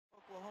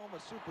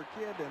Oklahoma super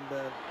kid and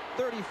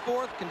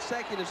 34th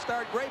consecutive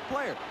start. Great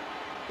player.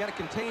 Got to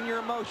contain your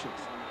emotions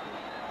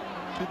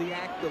to the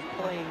act of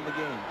playing the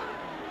game.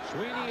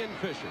 Sweeney and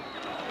Fisher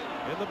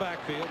in the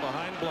backfield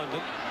behind Blunden,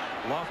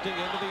 lofting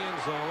into the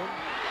end zone.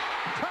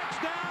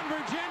 Touchdown,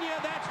 Virginia.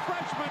 That's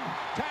freshman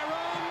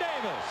Tyrone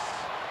Davis.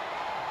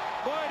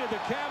 Boy, did the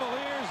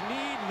Cavaliers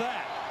need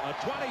that. A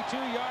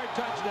 22-yard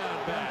touchdown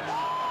pass.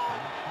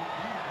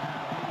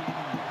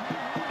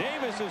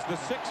 Davis is the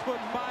 6'5"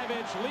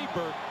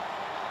 leaper.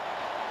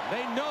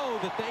 They know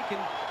that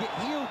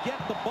he'll get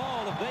the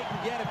ball if they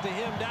can get it to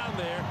him down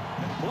there.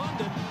 And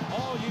Blunden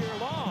all year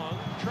long,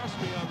 trust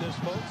me on this,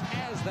 folks,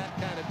 has that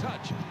kind of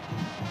touch.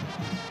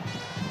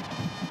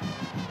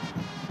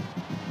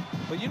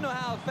 But you know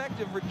how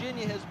effective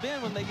Virginia has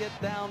been when they get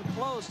down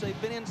close. They've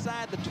been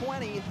inside the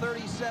 20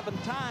 37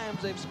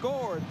 times. They've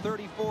scored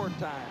 34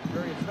 times.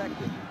 Very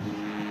effective.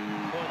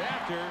 Point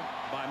after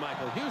by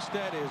Michael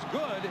Husted is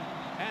good,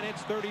 and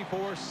it's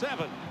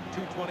 34-7.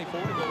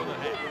 2:24 to go in the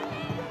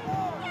half.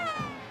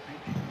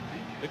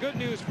 The good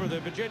news for the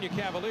Virginia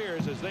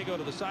Cavaliers as they go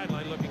to the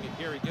sideline looking at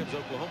Gary Gibbs,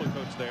 Oklahoma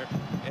coach there,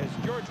 as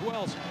George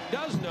Wells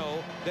does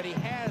know that he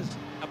has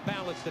a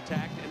balanced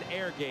attack, an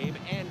air game,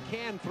 and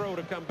can throw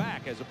to come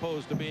back as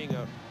opposed to being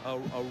a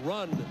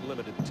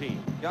run-limited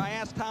team. Yeah, I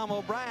asked Tom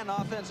O'Brien,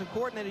 offensive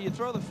coordinator, you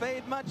throw the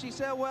fade much? He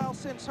said, well,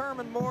 since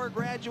Herman Moore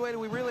graduated,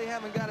 we really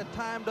haven't got it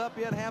timed up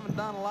yet, haven't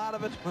done a lot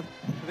of it.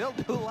 They'll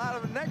do a lot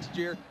of it next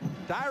year.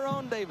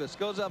 Tyrone Davis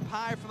goes up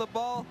high for the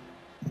ball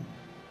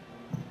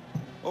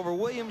over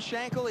William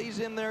Shankle. He's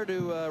in there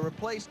to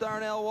replace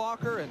Darnell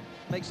Walker and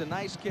makes a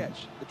nice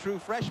catch. The true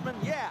freshman.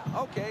 Yeah,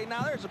 okay,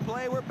 now there's a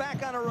play. We're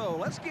back on a roll.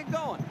 Let's get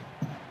going.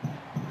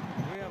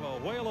 We have a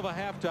whale of a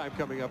halftime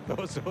coming up,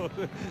 though, so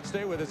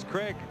stay with us.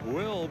 Craig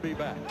will be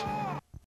back.